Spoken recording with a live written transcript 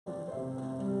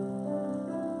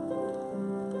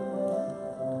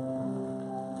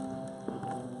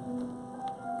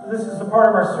This is the part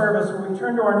of our service where we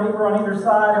turn to our neighbor on either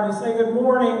side and we say, good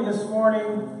morning this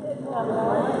morning.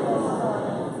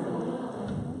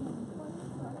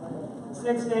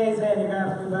 6 days in, you're going to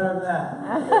have to do better than that.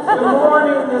 Good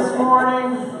morning this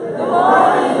morning. Good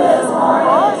morning this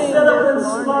morning. Sit up and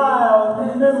smile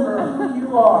and remember who you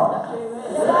are.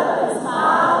 Sit up and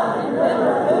smile and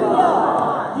remember who you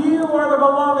are. You are the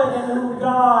beloved in whom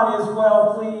God is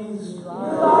well pleased. You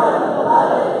are the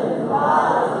beloved in whom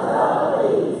God is well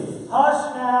pleased. Hush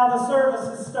now, the service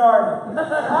is starting. Hush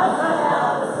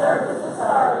now, the service is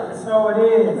starting. So it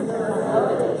is. So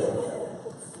it is.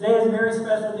 Today is a very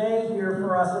special day here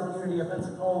for us at the Unity of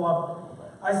Pensacola.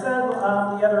 I said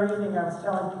the other evening, I was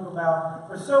telling people about,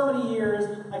 for so many years,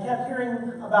 I kept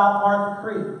hearing about Martha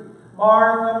Creek.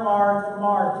 Martha, Martha,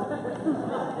 Martha.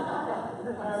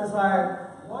 And I was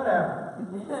like, whatever.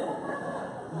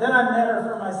 Then I met her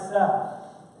for myself.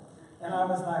 And I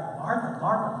was like, Martha,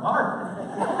 Martha, Martha.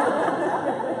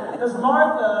 Because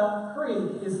Martha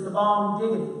Creek is the bomb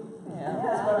diggity. Yeah.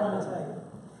 That's what I'm going to tell you.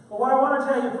 But what I want to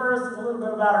tell you first is a little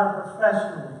bit about her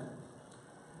professionally.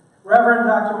 Reverend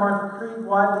Dr. Martha Creek,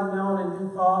 widely known in New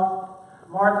Thought,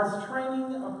 Martha's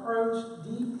training approached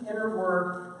deep inner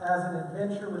work as an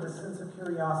adventure with a sense of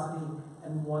curiosity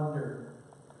and wonder.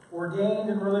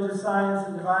 Ordained in religious science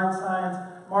and divine science,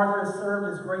 Martha has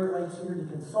served as Great Lakes Unity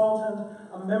consultant,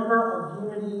 a member of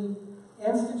Unity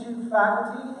Institute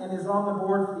faculty, and is on the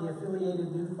board for the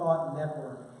affiliated New Thought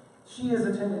Network. She has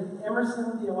attended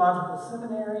Emerson Theological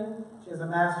Seminary. She has a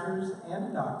master's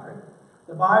and a doctorate,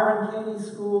 the Byron Katie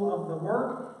School of the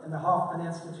Work, and the Hoffman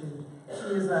Institute.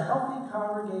 She is a Healthy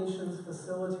Congregations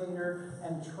facilitator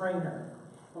and trainer.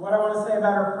 And what I want to say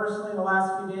about her personally, the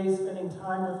last few days spending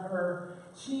time with her,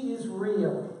 she is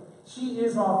real. She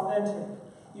is authentic.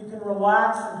 You can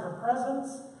relax in her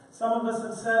presence. Some of us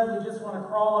have said we just want to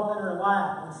crawl up in her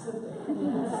lap and sit there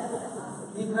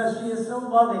because she is so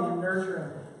loving and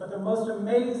nurturing. But the most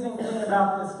amazing thing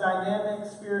about this dynamic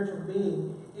spiritual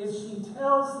being is she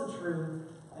tells the truth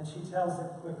and she tells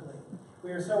it quickly.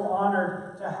 We are so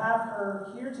honored to have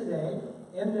her here today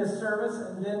in this service,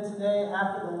 and then today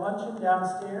after the luncheon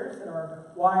downstairs that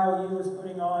our YOU is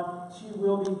putting on, she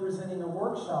will be presenting a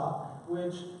workshop,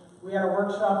 which we had a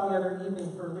workshop the other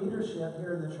evening for leadership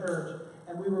here in the church,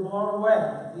 and we were blown away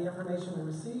at the information we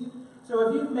received. So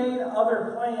if you've made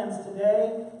other plans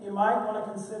today, you might want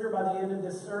to consider by the end of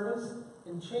this service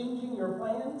in changing your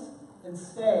plans and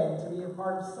staying to be a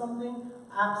part of something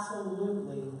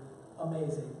absolutely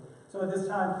amazing. So at this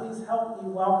time, please help me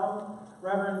welcome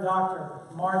Reverend Dr.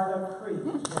 Martha Creek.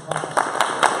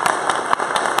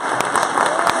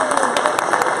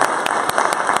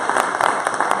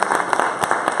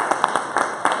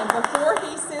 And before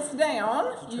he sits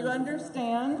down, you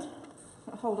understand.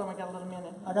 Hold on, I got a little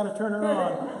minute. I got to turn her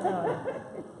on.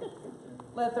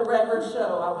 Let the record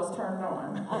show I was turned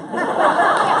on. In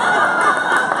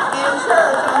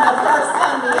church on the first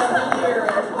Sunday of the year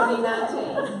in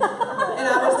 2019. And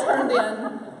I was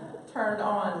turned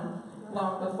on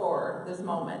long before this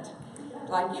moment.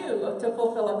 Like you, to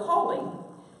fulfill a calling.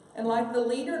 And like the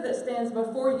leader that stands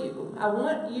before you, I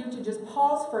want you to just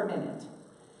pause for a minute.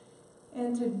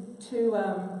 And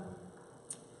to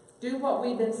do what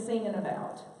we've been singing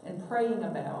about and praying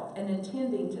about and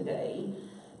intending today,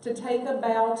 to take a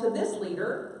bow to this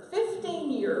leader,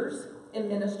 15 years in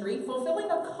ministry,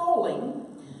 fulfilling a calling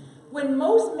when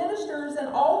most ministers in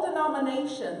all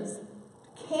denominations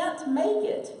can't make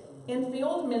it in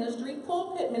field ministry,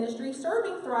 pulpit ministry,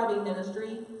 serving, thriving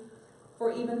ministry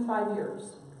for even 5 years.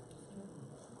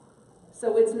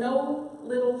 So it's no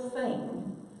little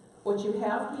thing what you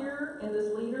have here in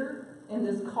this leader, in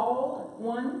this called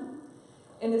one.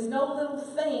 And it's no little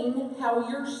thing how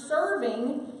you're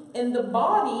serving in the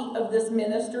body of this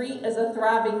ministry as a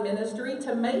thriving ministry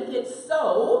to make it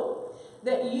so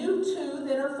that you too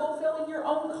then are fulfilling your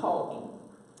own calling.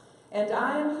 And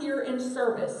I am here in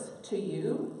service to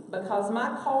you because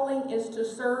my calling is to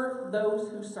serve those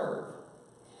who serve.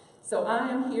 So I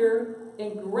am here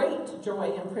in great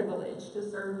joy and privilege to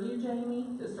serve you,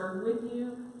 Jamie, to serve with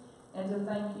you, and to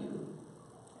thank you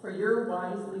for your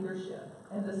wise leadership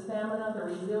and the stamina, the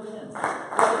resilience.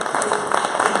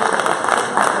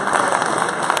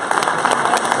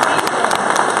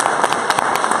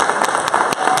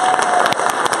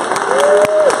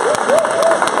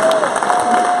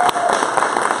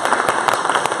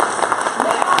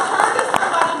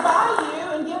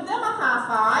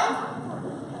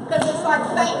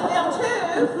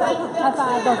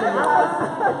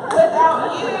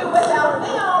 Without you, without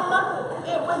them,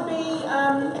 it would be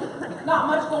not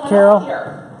much going on here.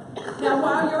 Now,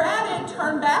 while you're at it,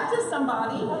 turn back to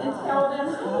somebody and tell them,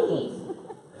 hey,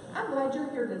 I'm glad you're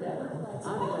here today.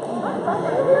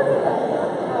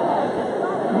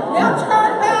 Now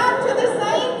turn back to the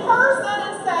same person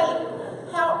and say,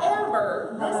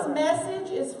 however, this message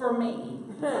is for me.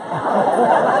 So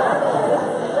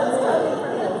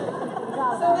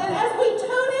then as we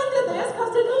tune into this,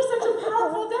 because today's such a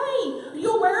powerful day, are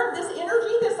you aware of this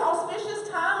energy, this auspicious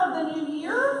time of the new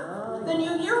year? The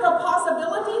new year of a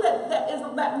possibility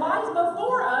that lies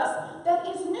before us that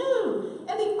is new.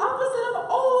 And the opposite of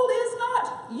old is not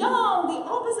young. The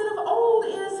opposite of old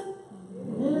is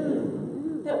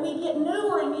new. That we get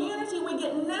newer in unity, we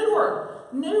get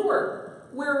newer.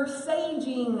 We're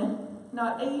saging,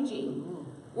 not aging.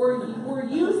 We're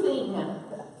youthing.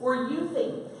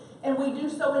 And we do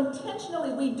so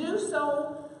intentionally. We do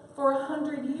so for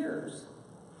 100 years.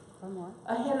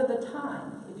 Ahead of the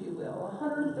time, if you will.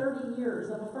 130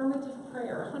 years of affirmative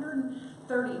prayer.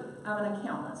 130, I'm an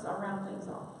accountant, so I round things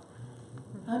off.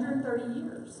 130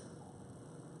 years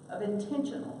of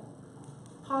intentional,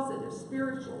 positive,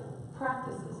 spiritual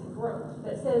practices and growth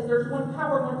that says there's one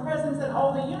power, one presence in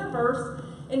all the universe,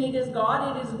 and it is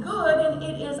God, it is good, and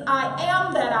it is I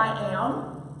am that I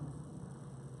am.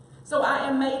 So I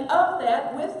am made of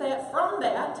that, with that, from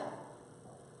that.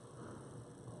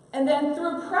 And then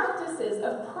through practices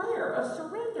of prayer, of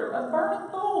surrender, of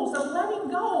burning bowls, of letting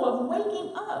go, of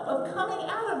waking up, of coming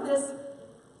out of this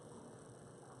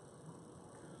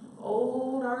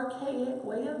old, archaic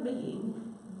way of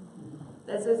being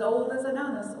that's as old as a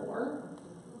dinosaur.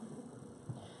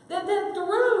 Then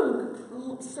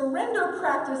through surrender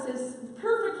practices,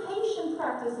 purification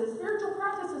practices, spiritual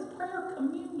practices, prayer,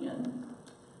 communion,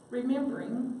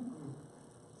 remembering,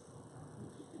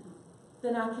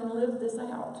 then I can live this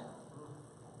out.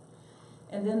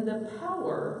 And then the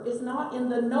power is not in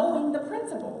the knowing the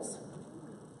principles.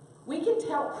 We can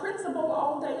tout principle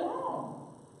all day long.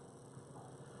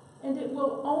 And it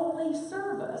will only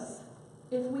serve us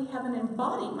if we have an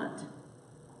embodiment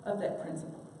of that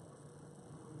principle.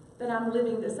 That I'm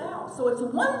living this out. So it's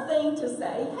one thing to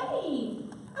say, hey,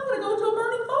 I'm going to go to a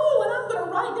burning bowl and I'm going to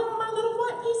write down on my little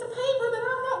white piece of paper that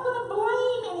I'm not going to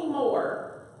blame anymore.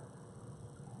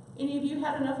 Any of you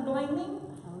had enough blaming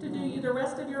to do you the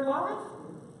rest of your life?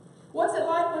 What's it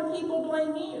like when people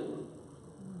blame you?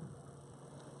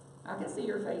 I can see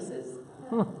your faces.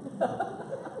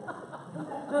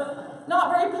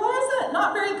 Not very pleasant,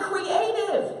 not very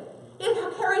creative.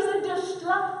 It carries a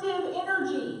destructive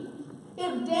energy.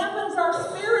 It dampens our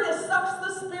spirit. It sucks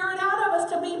the spirit out of us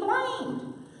to be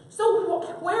blamed. So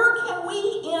where can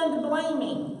we end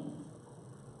blaming?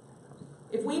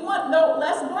 If we want no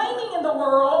less blaming in the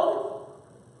world,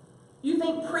 you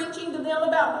think preaching to them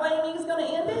about blaming is going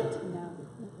to end it? No.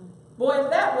 Boy, if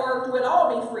that worked, we'd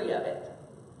all be free of it.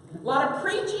 A lot of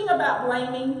preaching about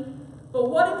blaming, but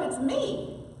what if it's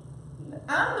me?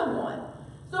 I'm the one.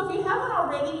 So if you haven't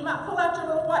already, you might pull out your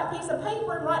little white piece of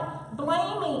paper and write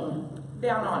blaming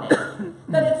down on it.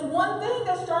 That it's one thing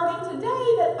that's starting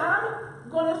today that I'm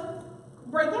going to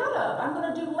break out of. I'm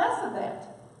going to do less of that.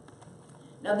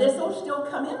 Now this will still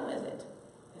come in with it.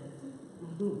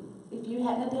 If you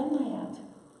hadn't done that,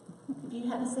 if you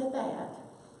hadn't said that,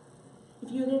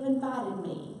 if you had invited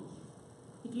me,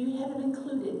 if you hadn't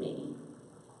included me,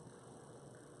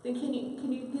 then can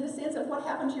you get a sense of what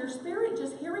happened to your spirit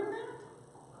just hearing that?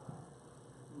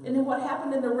 And then what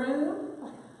happened in the room?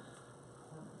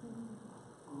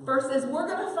 Versus we're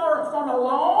going to form a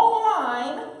long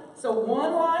line. So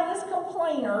one line is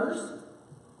complainers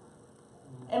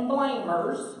and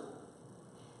blamers.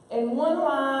 And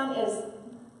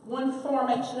one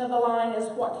formation of the line is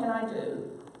what can I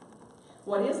do?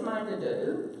 What is mine to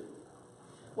do?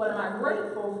 What am I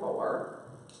grateful for?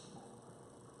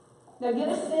 Now get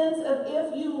a sense of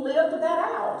if you lived that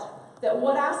out, that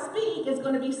what I speak is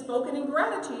going to be spoken in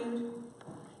gratitude.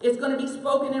 It's going to be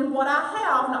spoken in what I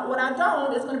have, not what I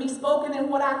don't. It's going to be spoken in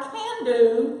what I can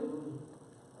do,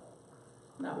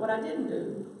 not what I didn't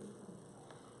do.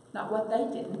 Not what they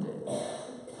didn't do.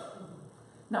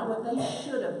 Not what they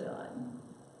should have done.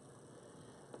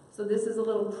 So this is a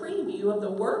little preview of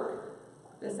the work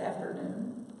this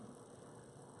afternoon.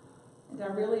 And I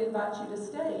really invite you to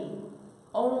stay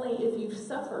only if you've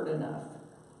suffered enough.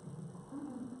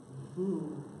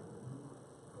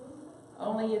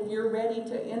 Only if you're ready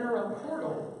to enter a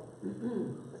portal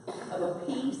of a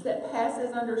peace that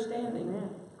passes understanding.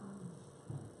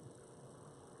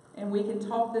 And we can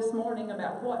talk this morning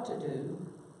about what to do.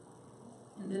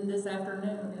 And then this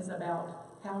afternoon is about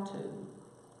how to.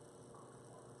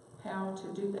 How to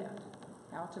do that.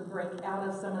 How to break out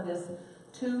of some of this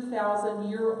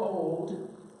 2,000-year-old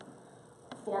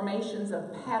formations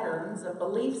of patterns, of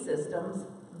belief systems,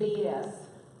 BS.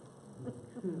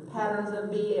 patterns of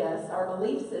BS, our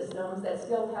belief systems that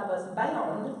still have us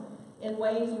bound in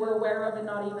ways we're aware of and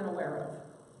not even aware of.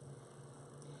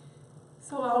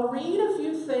 So I'll read a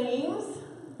few things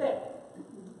that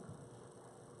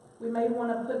we may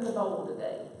want to put in the bowl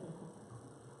today.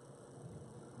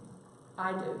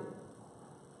 I do.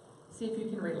 See if you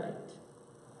can relate.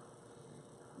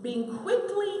 Being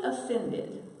quickly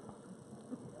offended.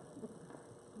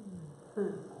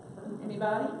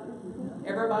 Anybody?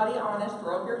 Everybody honest,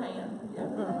 throw up your hand. Yeah.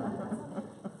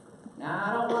 Now,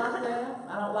 I don't like that.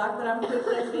 I don't like that I'm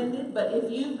quickly offended, but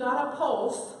if you've got a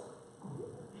pulse,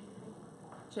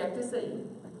 check to see.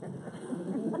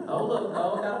 Oh, look,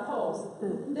 I got a pulse.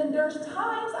 Then there's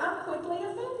times I'm quickly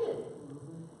offended.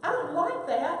 I don't like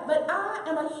that, but I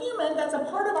am a human. That's a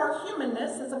part of our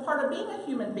humanness. It's a part of being a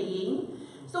human being.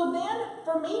 So then,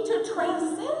 for me to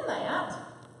transcend that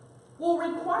will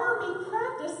require me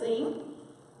practicing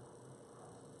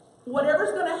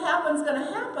whatever's going to happen is going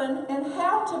to happen, and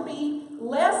how to be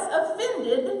less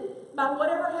offended by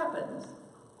whatever happens.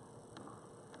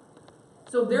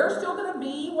 So they're still going to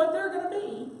be what they're going to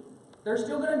be. They're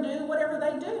still going to do whatever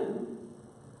they do.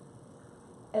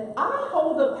 And I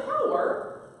hold the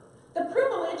power, the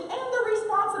privilege, and the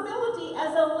responsibility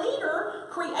as a leader,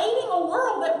 creating a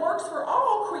world that works for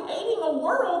all, creating a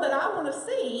world that I want to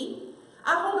see.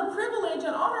 I hold a privilege,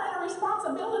 an honor, and a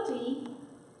responsibility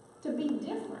to be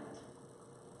different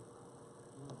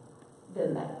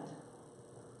than that.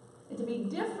 And to be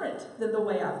different than the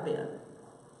way I've been.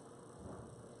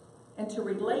 And to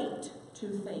relate to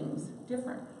things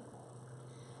differently.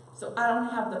 So I don't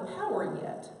have the power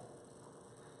yet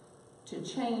to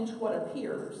change what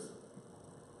appears.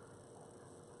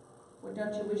 Well,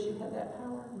 don't you wish you had that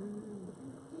power?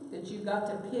 That you got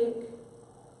to pick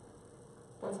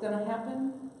what's going to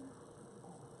happen?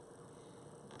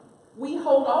 We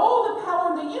hold all the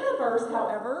power in the universe,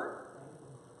 however,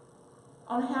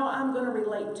 on how I'm going to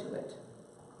relate to it.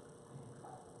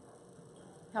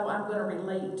 How I'm going to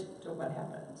relate to what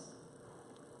happens,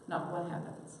 not what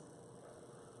happens.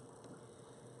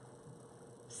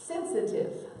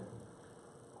 Sensitive.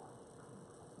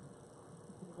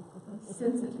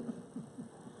 Sensitive.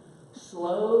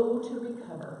 Slow to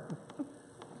recover.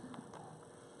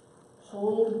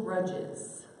 Hold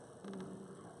grudges.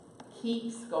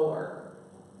 Keep score.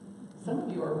 Some of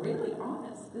you are really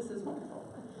honest. This is wonderful.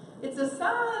 It's a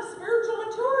sign of spiritual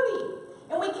maturity.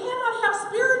 And we cannot have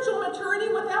spiritual maturity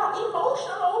without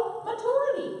emotional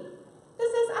maturity.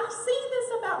 This is, I see this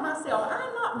about myself.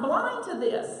 I'm not blind to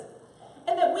this.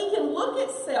 And that we can look at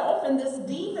self in this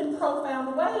deep and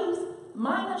profound ways,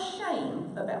 minus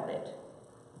shame about it.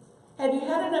 Have you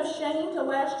had enough shame to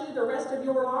last you the rest of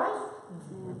your life?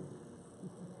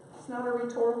 It's not a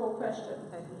rhetorical question.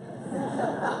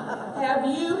 Have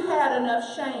you had enough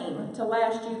shame to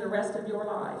last you the rest of your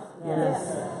life?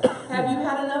 Yes. Have you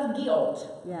had enough guilt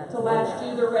to last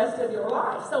you the rest of your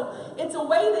life? So it's a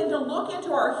way then to look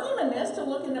into our humanness, to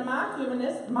look into my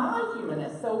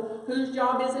humanness. So whose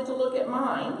job is it to look at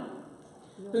mine?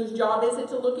 Whose job is it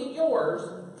to look at yours?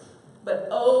 But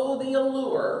oh, the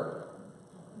allure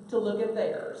to look at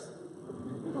theirs.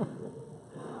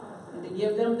 And to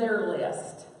give them their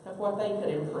list of what they could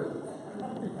improve.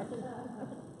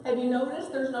 Have you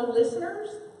noticed there's no listeners?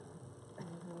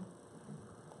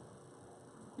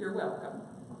 You're welcome.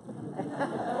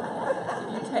 So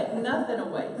you take nothing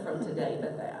away from today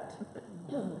but that.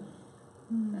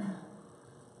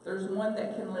 There's one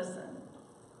that can listen.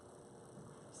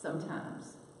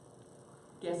 Sometimes.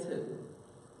 Guess who?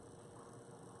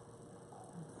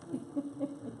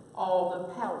 All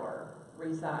the power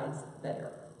resides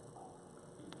there.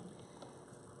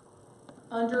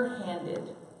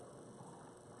 Underhanded.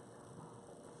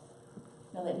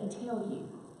 Now let me tell you,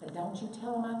 but don't you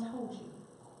tell them I told you.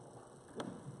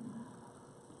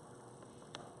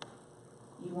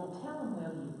 You won't tell them,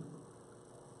 will you?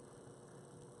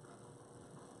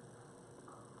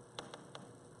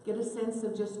 Get a sense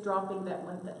of just dropping that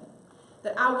one thing.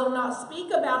 That I will not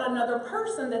speak about another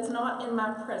person that's not in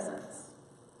my presence.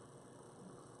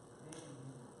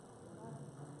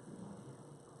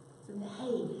 So,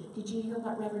 hey, did you hear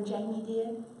what Reverend Jamie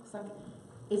did? It's like,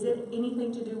 is it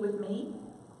anything to do with me?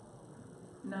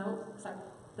 No. It's like,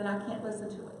 then I can't listen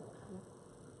to it.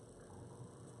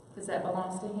 Because that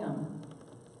belongs to him.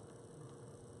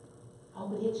 Oh,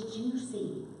 but it's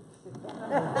juicy.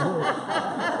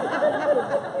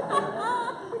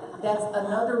 That's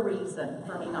another reason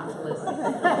for me not to listen.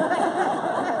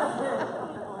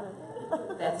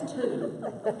 That's two.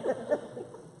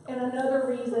 And another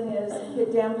reason is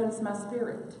it dampens my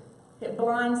spirit. It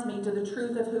blinds me to the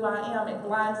truth of who I am. It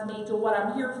blinds me to what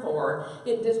I'm here for.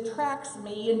 It distracts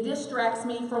me and distracts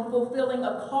me from fulfilling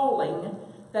a calling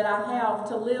that I have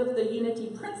to live the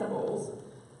unity principles,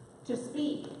 to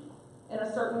speak in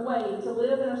a certain way, to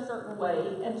live in a certain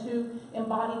way, and to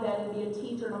embody that and be a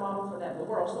teacher and a model for that in the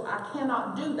world. So I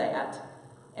cannot do that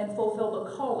and fulfill the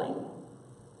calling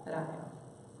that I have.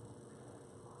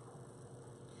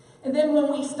 And then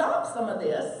when we stop some of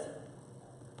this,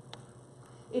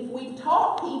 if we've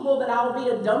taught people that I'll be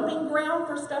a dumping ground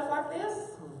for stuff like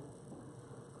this,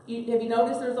 have you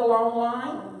noticed there's a long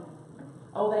line?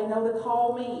 Oh, they know to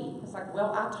call me. It's like,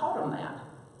 well, I taught them that.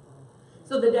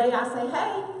 So the day I say,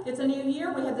 hey, it's a new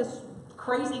year, we had this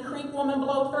crazy creep woman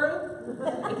blow through.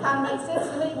 It kind of made sense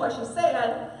to me what she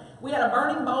said. We had a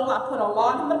burning bowl. I put a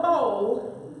log in the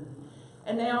bowl,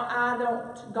 and now I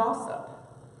don't gossip.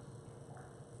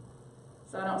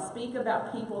 So I don't speak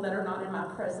about people that are not in my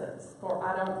presence, for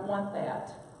I don't want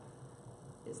that.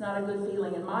 It's not a good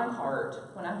feeling in my heart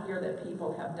when I hear that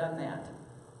people have done that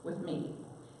with me.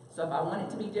 So if I want it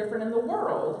to be different in the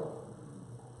world,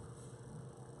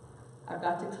 I've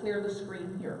got to clear the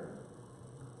screen here.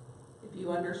 If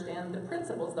you understand the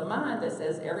principles, the mind that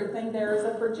says everything there is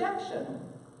a projection.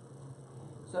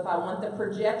 So if I want the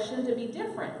projection to be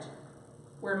different,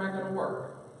 where am I going to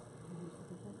work?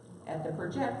 At the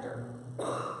projector.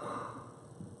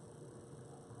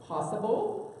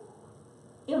 Possible,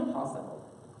 impossible,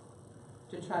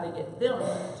 to try to get them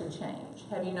to change.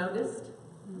 Have you noticed?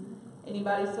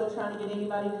 Anybody still trying to get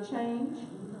anybody to change?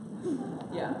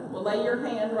 Yeah. Well, lay your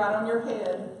hand right on your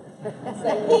head and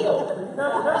say, heal.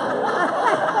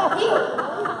 Heal.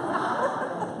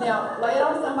 Now, lay it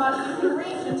on somebody you can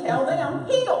reach and tell them,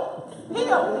 heal.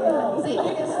 Heal. See,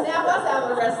 you can snap us out of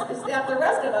the rest, snap the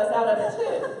rest of us out of it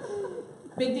too.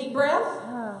 Big deep breath.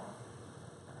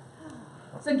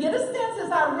 So get a sense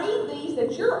as I read these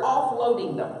that you're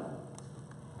offloading them.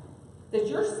 That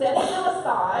you're setting them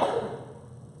aside.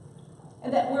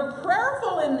 And that we're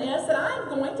prayerful in this, that I'm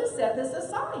going to set this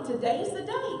aside. Today's the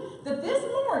day. That this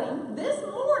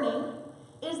morning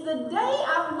is the day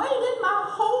I've waited my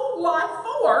whole life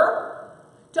for,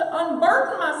 to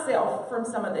unburden myself from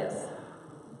some of this.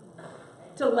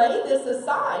 To lay this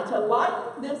aside, to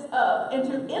lighten this up, and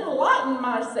to enlighten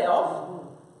myself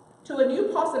to a new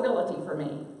possibility for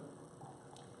me.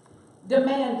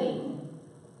 Demanding.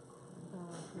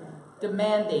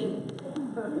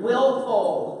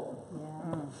 Willful.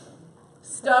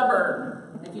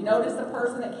 Stubborn. If you notice the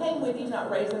person that came with you not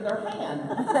raising their hand,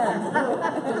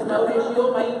 just notice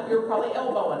you're probably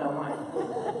elbowing them like.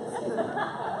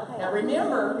 Now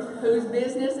remember, whose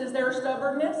business is their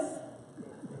stubbornness?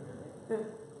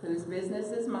 Whose business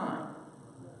is mine?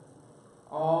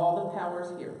 All the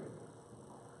power's here.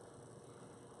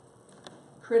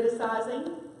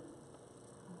 Criticizing.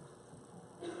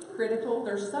 Critical.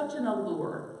 There's such an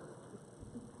allure.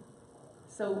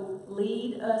 So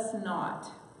lead us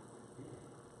not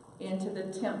into the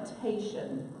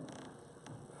temptation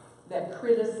that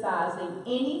criticizing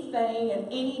anything and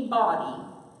anybody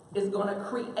is going to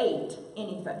create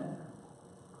anything.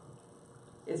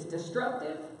 It's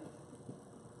destructive,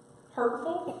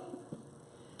 hurtful.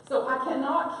 So I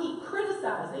cannot keep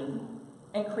criticizing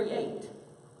and create.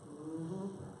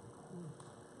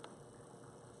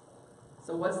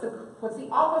 So what's the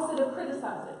opposite of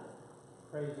criticizing?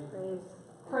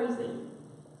 Praising,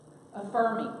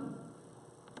 affirming,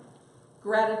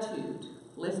 gratitude,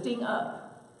 lifting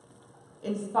up,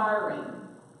 inspiring.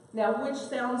 Now, which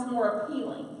sounds more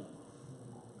appealing?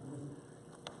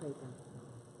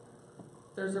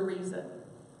 There's a reason.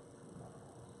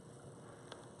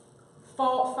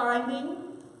 Fault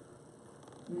finding,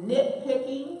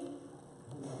 nitpicking,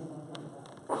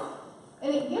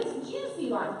 and it gets juicy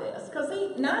like this, because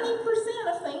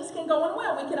 90% of things can go in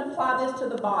well. We can apply this to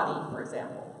the body, for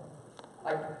example.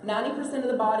 Like 90% of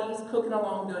the body is cooking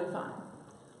along, doing fine.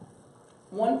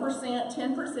 1%,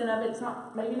 10% of it's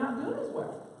maybe not doing as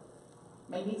well.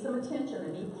 Maybe some attention, a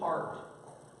new part,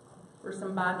 or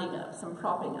some binding up, some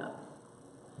propping up.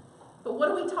 But what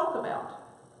do we talk about?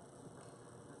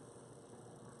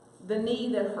 The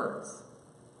knee that hurts.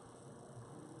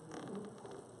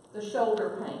 The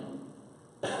shoulder pain.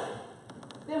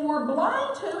 Then we're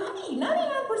blind to, hey, 99%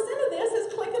 of this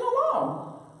is clicking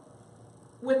along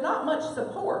with not much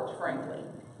support, frankly.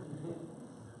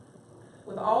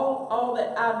 With all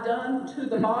that I've done to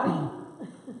the body.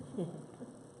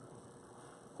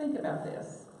 Think about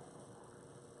this.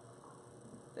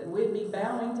 That we'd be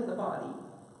bowing to the body.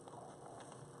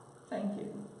 Thank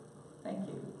you. Thank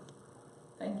you.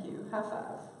 Thank you. High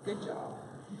five. Good job.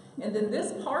 And then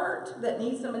this part that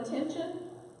needs some attention,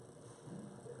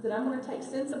 then I'm going to take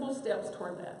sensible steps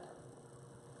toward that.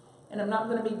 And I'm not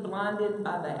going to be blinded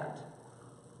by that.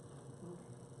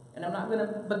 And I'm not going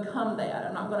to become that.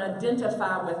 I'm not going to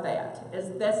identify with that.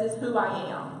 As this is who I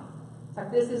am. It's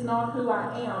like, this is not who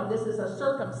I am. This is a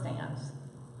circumstance.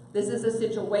 This is a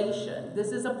situation.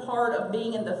 This is a part of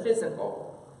being in the physical.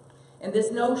 And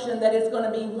this notion that it's going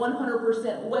to be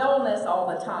 100% wellness all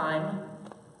the time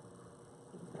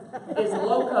is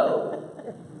loco.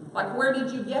 Like, where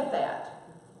did you get that?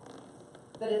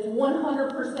 That it's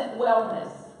 100%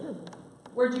 wellness.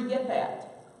 Where'd you get that?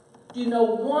 Do you know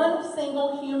one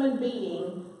single human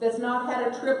being that's not had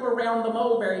a trip around the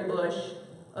mulberry bush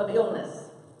of illness?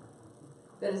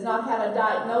 That has not had a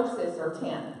diagnosis or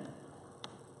 10?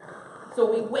 So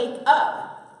we wake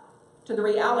up to the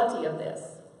reality of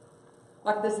this.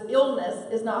 Like, this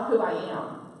illness is not who I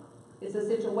am. It's a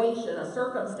situation, a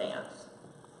circumstance.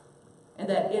 And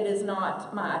that it is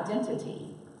not my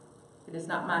identity. It is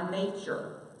not my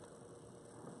nature.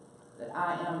 That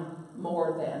I am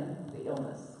more than the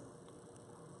illness.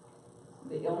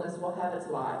 The illness will have its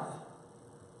life.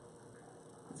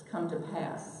 It's come to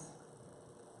pass.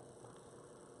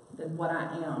 Then what I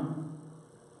am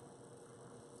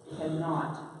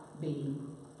cannot be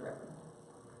threatened.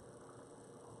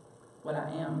 What I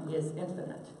am is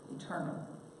infinite, eternal.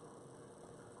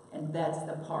 And that's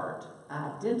the part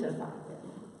I identify with.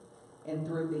 And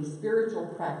through these spiritual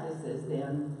practices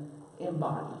then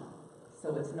embody.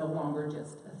 So it's no longer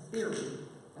just a theory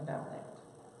about that.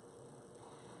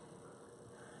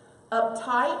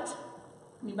 Uptight.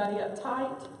 Anybody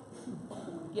uptight?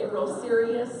 Get real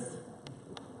serious.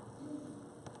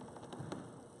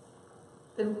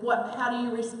 Then how do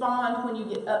you respond when you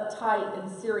get uptight and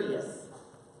serious?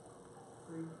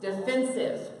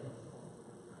 Defensive.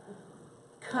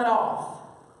 Cut off.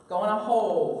 Go in a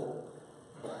hole.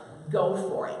 Go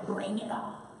for it. Bring it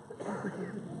on.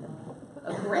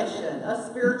 Aggression. Us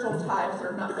spiritual types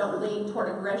don't lean toward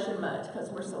aggression much because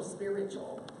we're so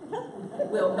spiritual.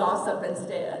 We'll gossip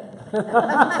instead. Or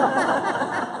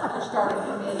start a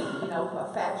committee,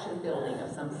 a faction building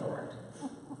of some sort.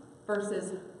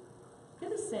 Versus,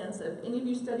 get a sense of, any of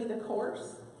you study the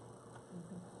course?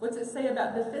 What's it say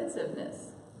about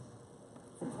defensiveness?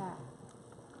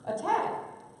 Attack.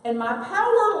 And my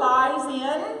power lies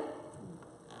in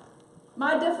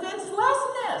my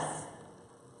defenselessness.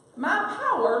 My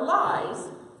power lies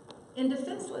in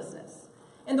defenselessness.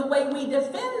 And the way we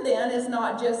defend then is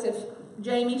not just if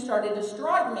Jamie started to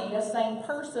strike me, a sane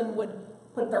person would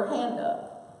put their hand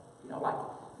up. Like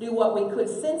do what we could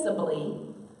sensibly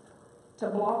to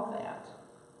block that.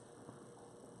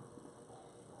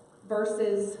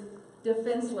 Versus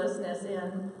defenselessness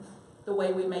in the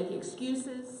way we make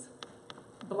excuses,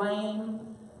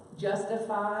 blame,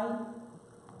 justify.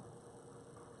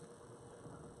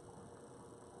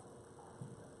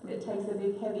 And it takes a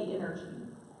big, heavy energy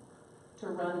to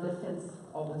run defense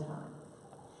all the time.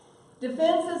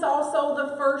 Defense is also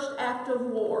the first act of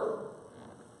war.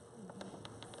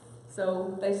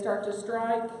 So they start to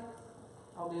strike.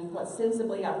 I'll do what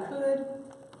sensibly I could.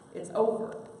 It's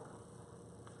over.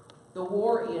 The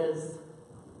war is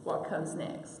what comes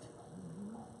next.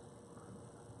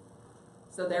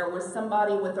 So there was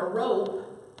somebody with a rope,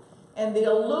 and the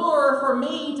allure for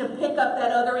me to pick up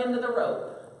that other end of the rope.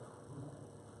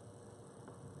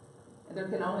 And there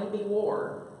can only be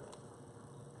war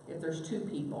if there's two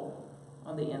people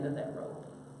on the end of that rope.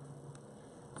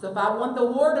 So if I want the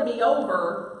war to be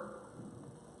over,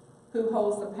 who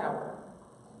holds the power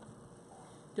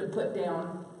to put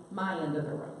down my end of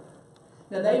the rope?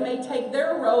 Now they may take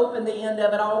their rope and the end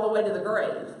of it all the way to the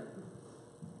grave.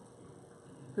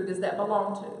 Who does that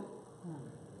belong to?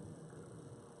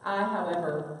 I,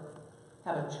 however,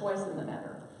 have a choice in the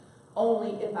matter.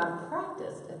 Only if I'm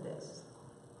practiced at this.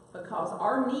 Because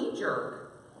our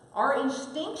knee-jerk, our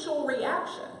instinctual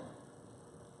reaction,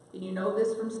 and you know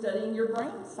this from studying your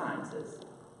brain sciences,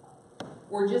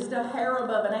 we're just a hair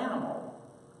above an animal.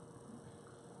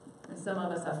 And some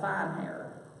of us a fine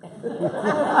hair.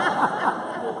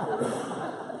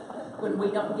 When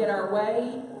we don't get our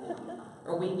way,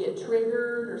 or we get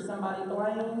triggered, or somebody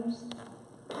blames,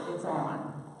 it's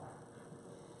on.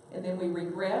 And then we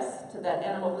regress to that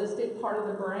animalistic part of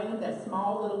the brain, that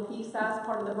small little pea-sized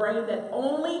part of the brain that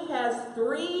only has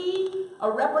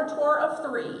a repertoire of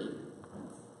 3.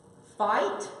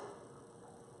 Fight,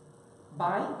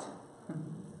 bite,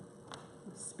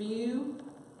 spew,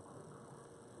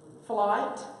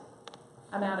 flight,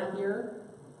 I'm out of here,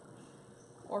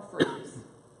 or freeze.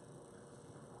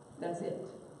 That's it.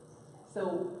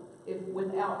 So if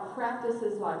without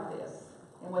practices like this,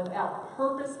 and without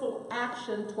purposeful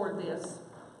action toward this,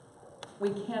 We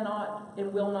cannot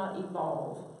and will not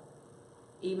evolve,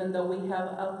 even though we have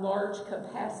a large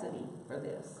capacity for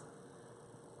this.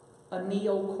 A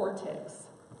neocortex,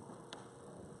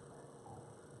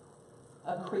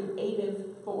 a creative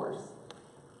force,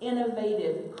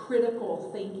 innovative, critical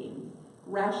thinking,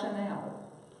 rationale,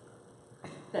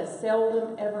 that's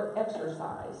seldom ever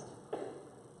exercised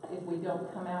if we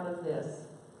don't come out of this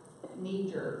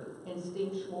knee-jerk,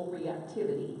 instinctual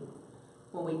reactivity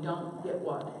when we don't get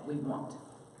what we want.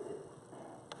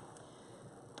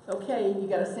 Okay, you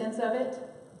got a sense of it?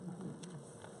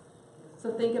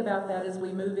 So think about that as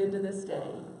we move into this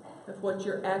day, of what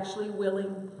you're actually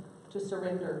willing to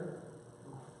surrender.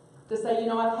 To say,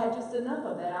 I've had just enough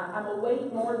of that. I'm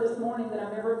awake more this morning than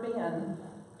I've ever been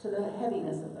to the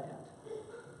heaviness of that.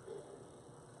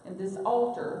 And this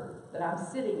altar that I'm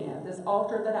sitting at, this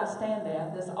altar that I stand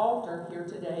at, this altar here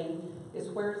today is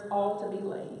where it's all to be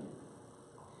laid.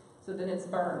 So then it's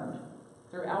burned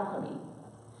through alchemy,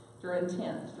 through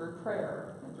intent, through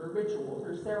prayer, and through ritual,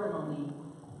 through ceremony,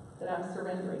 that I'm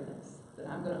surrendering this, that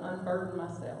I'm going to unburden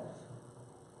myself.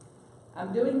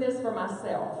 I'm doing this for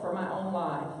myself, for my own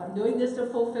life. I'm doing this to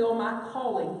fulfill my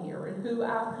calling here and who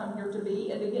I've come here to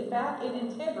be and to get back in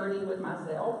integrity with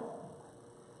myself.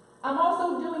 I'm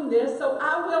also doing this so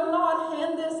I will not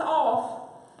hand this off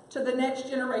to the next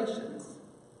generations.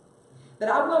 That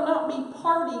I will not be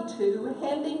party to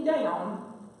handing down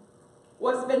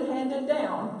what's been handed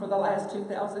down for the last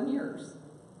 2,000 years.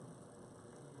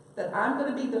 That I'm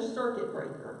going to be the circuit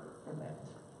breaker for that.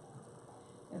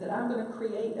 And that I'm going to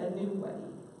create a new way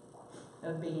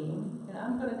of being. And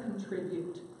I'm going to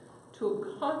contribute to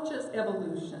a conscious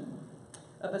evolution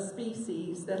of a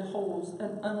species that holds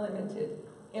an unlimited,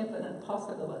 infinite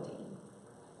possibility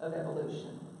of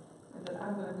evolution. And that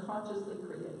I'm going to consciously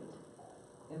create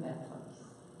in that place.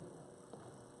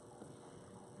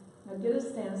 Now get a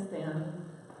sense then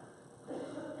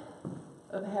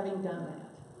of having done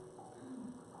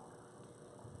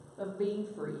that. Of being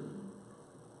free.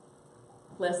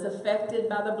 Less affected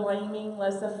by the blaming,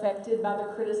 less affected by the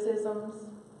criticisms.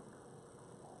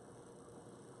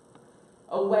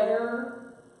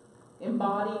 Aware,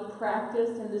 embodied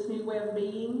practice in this new way of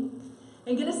being.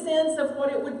 And get a sense of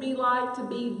what it would be like to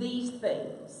be these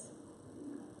things.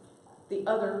 The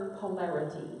other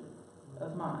polarity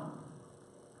of mind.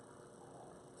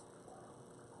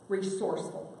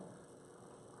 Resourceful.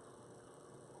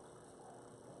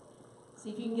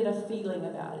 See if you can get a feeling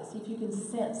about it. See if you can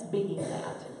sense being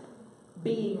that.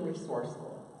 Being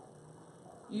resourceful.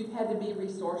 You've had to be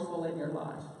resourceful in your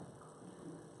life.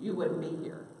 You wouldn't be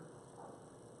here.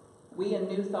 We in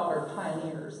New Thought are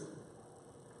pioneers.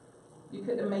 You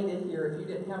couldn't have made it here if you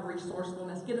didn't have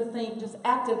resourcefulness. Get a think, just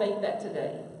activate that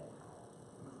today.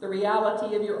 The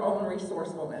reality of your own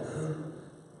resourcefulness.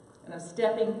 And of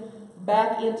stepping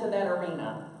back into that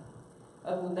arena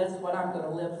of that's what I'm going to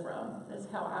live from. That's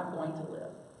how I'm going to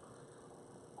live.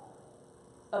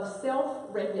 Of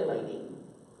self-regulating.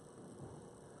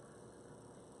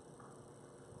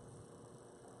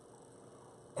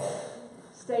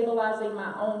 Stabilizing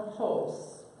my own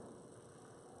pulse.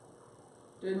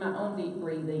 Doing my own deep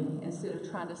breathing instead of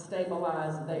trying to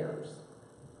stabilize theirs.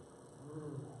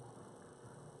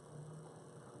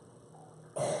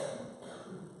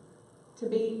 To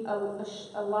be a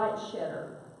light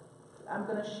shedder. I'm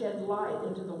going to shed light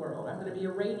into the world. I'm going to be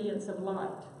a radiance of light.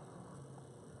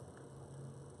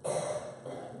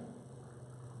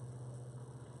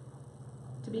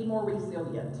 To be more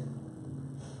resilient.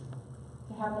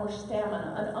 To have more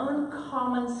stamina, an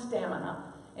uncommon stamina.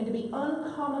 And to be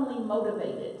uncommonly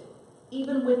motivated.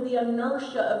 Even with the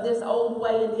inertia of this old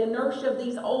way and the inertia of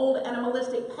these old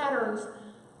animalistic patterns.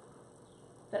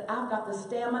 That I've got the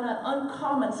stamina,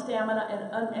 uncommon stamina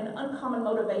and uncommon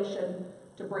motivation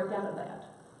to break out of that,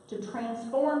 to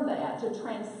transform that, to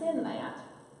transcend that,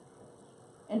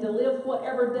 and to live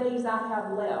whatever days I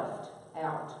have left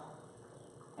out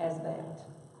as that,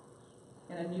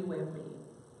 in a new way of being.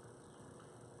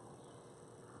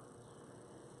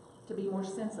 To be more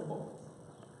sensible.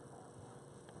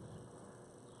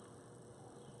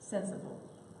 Sensible.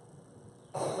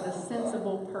 What a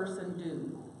sensible person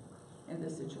do in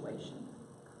this situation?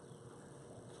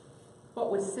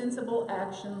 What would sensible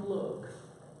action look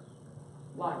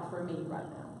like for me right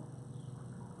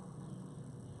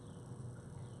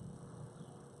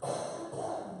now?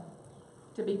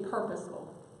 To be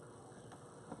purposeful.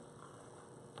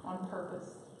 On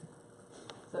purpose.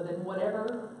 So then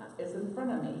whatever is in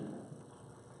front of me,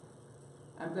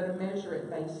 I'm going to measure it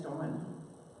based on,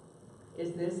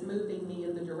 is this moving me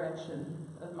in the direction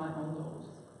of my own goals?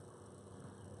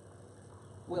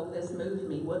 Will this move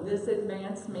me? Will this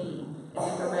advance me in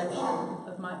the direction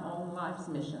of my own life's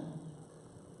mission?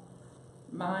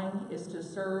 Mine is to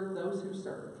serve those who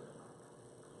serve.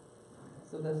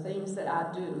 So the things that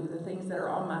I do, the things that are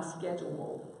on my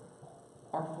schedule,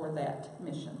 are for that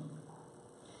mission.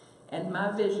 And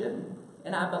my vision,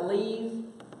 and I believe,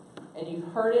 and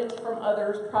you've heard it from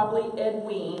others, probably Ed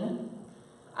Wein,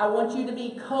 I want you to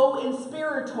be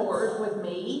co-inspirators with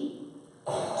me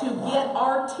to get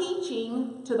our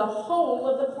teaching to the whole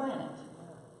of the planet.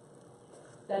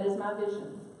 That is my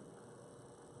vision.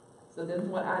 So then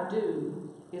what I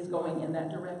do is going in that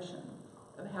direction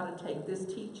of how to take this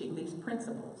teaching, these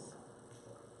principles,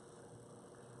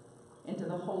 into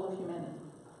the whole of humanity,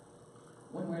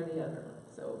 one way or the other.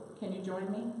 So, can you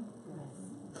join me?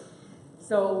 Yes.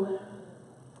 So,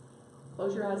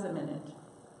 close your eyes a minute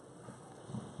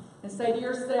and say to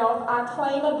yourself, I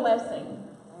claim a blessing.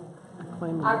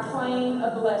 I claim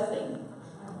a blessing.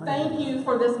 Thank you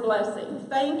for this blessing.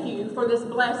 Thank you for this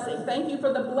blessing. Thank you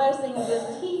for the blessing of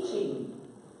this teaching.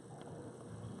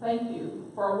 Thank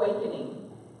you for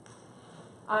awakening.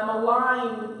 I'm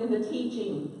aligned in the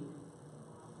teaching.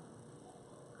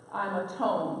 I'm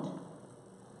atoned.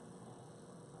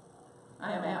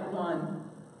 I am at one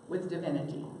with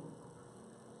divinity.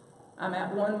 I'm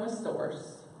at one with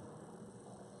Source.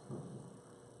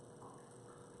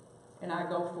 And I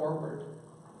go forward,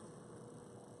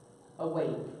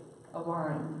 awake,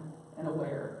 aligned, and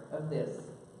aware of this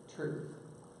truth.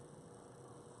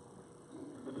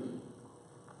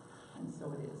 And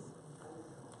so it is.